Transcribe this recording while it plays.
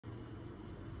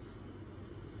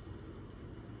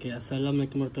Okay,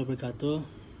 Assalamualaikum warahmatullahi wabarakatuh.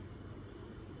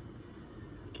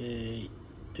 Okay,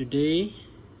 today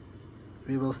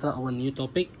we will start our new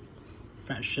topic,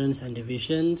 fractions and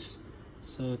divisions.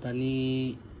 So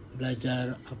tadi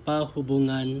belajar apa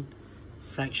hubungan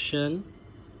fraction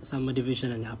sama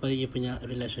division ni, apa dia punya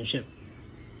relationship.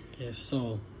 Okay,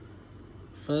 so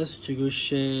first cikgu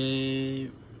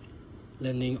share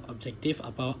learning objective,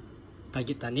 apa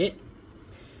target tadi.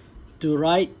 To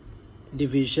write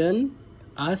division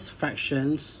as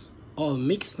fractions or a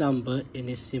mixed number in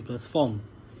its simplest form.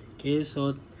 Okay,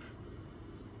 so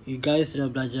you guys sudah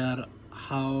belajar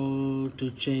how to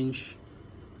change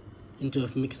into a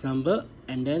mixed number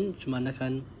and then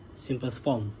cumanakan simplest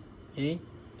form. Okay,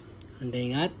 anda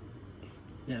ingat?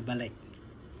 Ya, balik.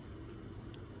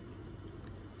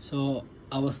 So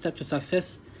our step to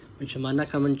success, macam mana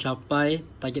akan mencapai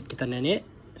target kita ni.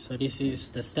 So this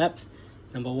is the steps.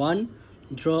 Number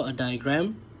 1, draw a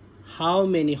diagram. How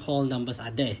many whole numbers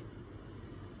are there?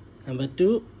 Number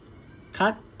 2,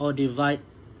 cut or divide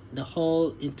the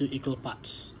whole into equal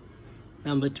parts.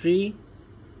 Number 3,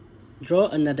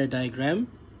 draw another diagram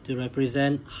to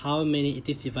represent how many it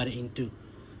is divided into.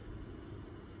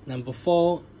 Number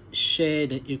 4, share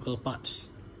the equal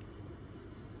parts.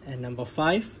 And number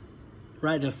 5,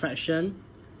 write the fraction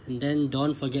and then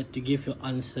don't forget to give your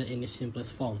answer in the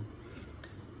simplest form.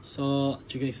 So,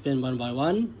 you can explain one by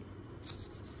one.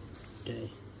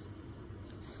 Okay.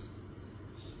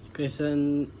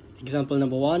 Question example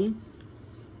number 1.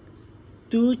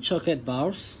 2 chocolate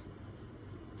bars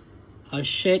are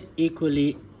shared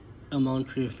equally among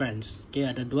 3 friends. Okay,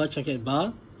 ada 2 chocolate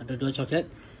bar, ada 2 chocolate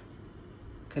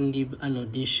kan di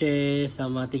share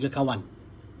sama 3 kawan.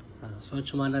 So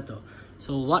macam mana tu?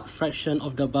 So what fraction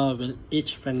of the bar will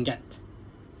each friend get?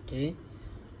 Okay.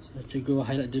 So cikgu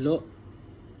highlight dulu.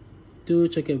 2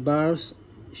 chocolate bars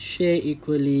share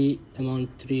equally among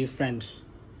 3 friends.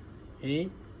 Okay.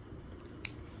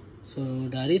 So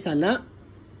dari sana,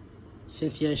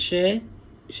 since here share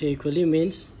equally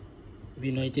means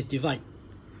we know it is divide.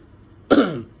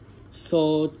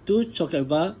 So 2 chocolate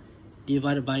bar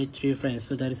divided by 3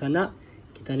 friends. So dari sana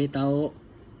kita ni tahu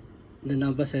the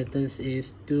number sentence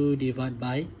is 2 divided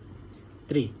by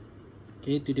 3.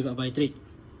 Okay, 2 divided by 3.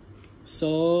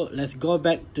 So let's go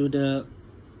back to the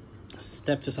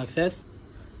step to success.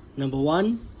 Number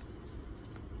 1,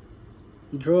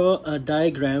 draw a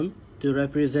diagram to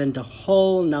represent the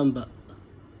whole number.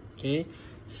 Okay,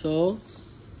 so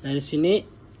dari sini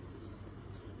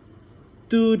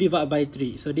 2 divided by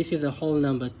 3. So this is a whole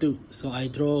number 2. So I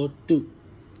draw 2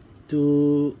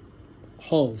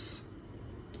 holes.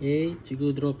 Okay,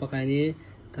 cikgu draw pakai ni,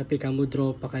 tapi kamu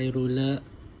draw pakai ruler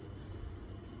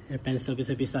and pencil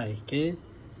pisah-pisah. Okay,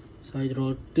 so I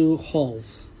draw 2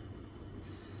 holes.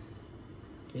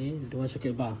 Okay, 2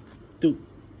 chocolate bar. 2.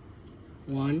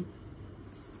 1,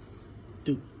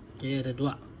 2. Okay, ada 2.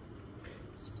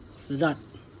 So that.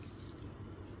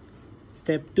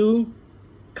 Step 2,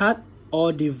 cut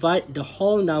or divide the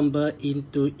whole number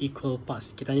into equal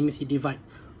parts. Kita ni mesti divide.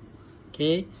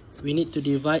 Okay, we need to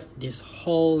divide this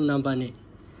whole number ni.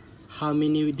 How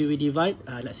many do we divide?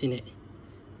 Let's see ni.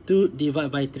 2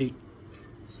 divided by 3.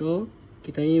 So,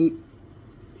 kita ni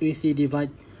mesti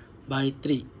divide by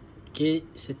 3. Okay,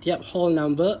 setiap whole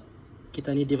number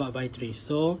kita ni divide by 3.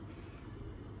 So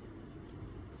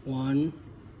 1,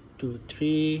 2,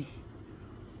 3,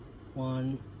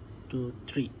 1, 2,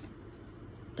 3.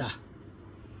 Dah.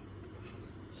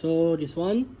 So this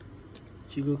one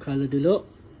cikgu color dulu.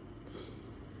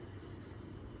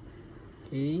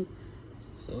 Okay,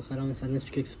 so sekarang sana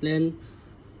cikgu explain.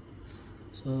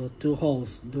 So 2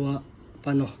 holes, 2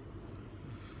 panuh.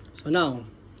 So now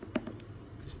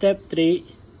step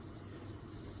 3,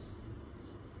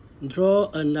 draw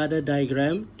another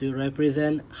diagram to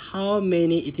represent how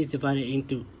many it is divided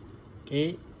into.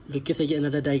 Okay, lukis lagi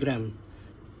another diagram.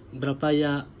 Berapa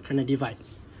ya kena divide.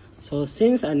 So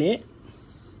since ani,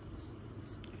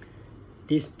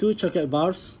 these 2 chocolate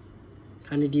bars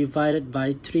can be divided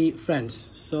by 3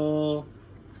 friends. So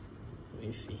let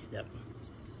me see. Yep.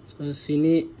 So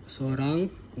sini seorang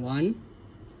 1,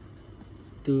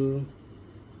 2,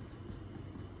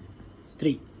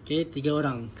 3. Okay, 3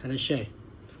 orang kena share.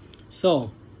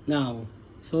 So now,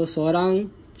 so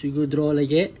seorang cikgu draw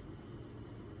lagi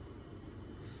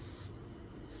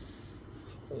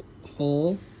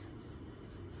hole,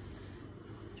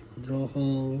 cikgu draw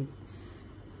hole,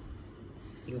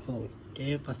 hole.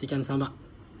 Okay, pastikan sama.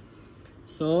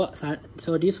 So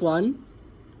this one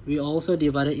we also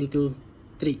divided into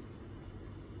 3.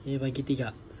 Okay, bagi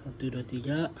 3. 1, 2,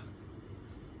 3.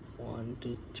 1,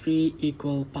 2, 3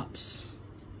 equal parts.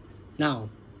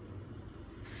 Now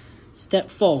Step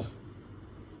 4.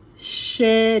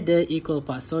 Share the equal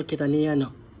parts. So kita ni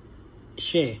nak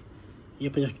share ia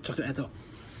punya coklat tu.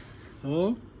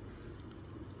 So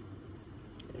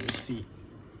let me see.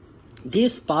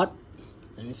 This part,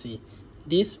 let me see.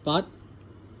 This part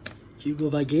cikgu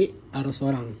bagi arah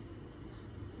seorang.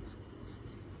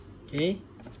 Okay.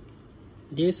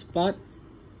 This part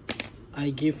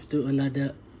I give to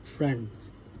another friend.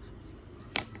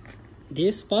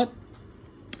 This part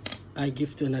I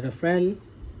give to another friend.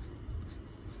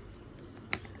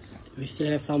 We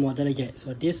still have some other lagi.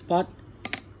 So this part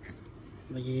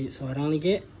bagi seorang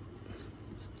lagi.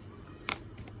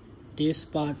 This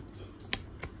part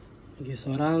bagi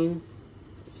seorang.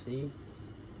 See.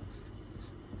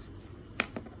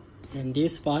 And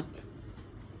this part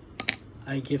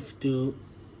I give to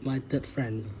my third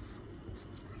friend.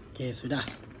 Okay, sudah.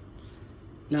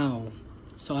 Now,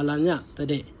 soalannya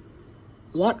tadi,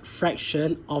 what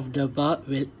fraction of the bar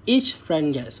will each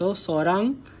friend get? So,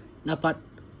 seorang dapat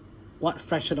what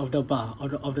fraction of the bar,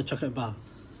 of the chocolate bar?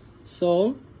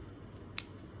 So,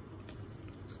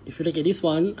 if you look at this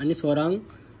one, ini seorang.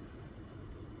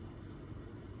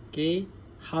 Okay,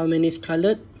 how many is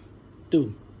colored?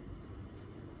 2.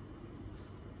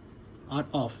 Out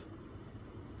of.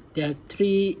 There are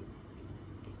 3,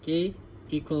 okay,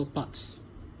 equal parts.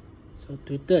 So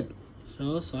 2/3.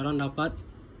 So seorang dapat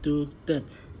 2/3.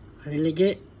 Ada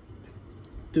lagi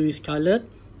 2 is colored.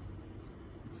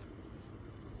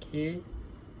 Okay,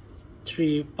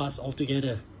 3 parts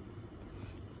altogether.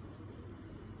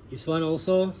 This one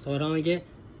also seorang lagi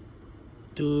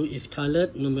 2 is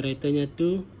colored. Numeratornya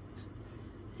 2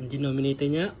 and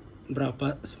denominatornya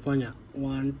berapa semuanya?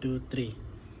 1, 2, 3.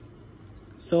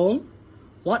 So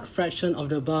what fraction of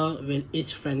the bar will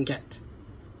each friend get?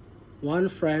 One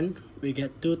friend will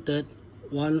get 2/3,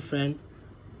 one friend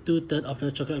 2/3 of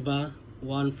the chocolate bar,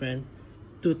 one friend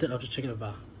 2/3 of the chocolate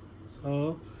bar.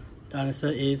 So the answer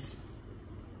is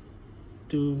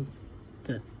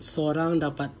 2/3. Seorang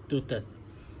dapat 2/3.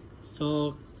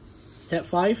 So step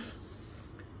 5,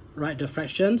 write the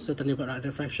fraction. So tadi buat write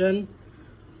the fraction.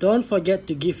 Don't forget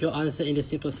to give your answer in the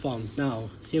simplest form. Now,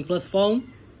 simplest form,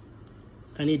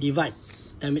 tadi divide.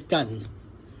 Tamitkan.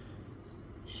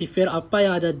 Sifir apa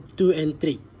yang ada 2 and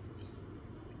 3?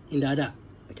 Tidak ada,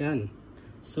 kan?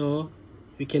 So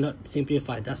we cannot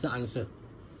simplify. That's the answer.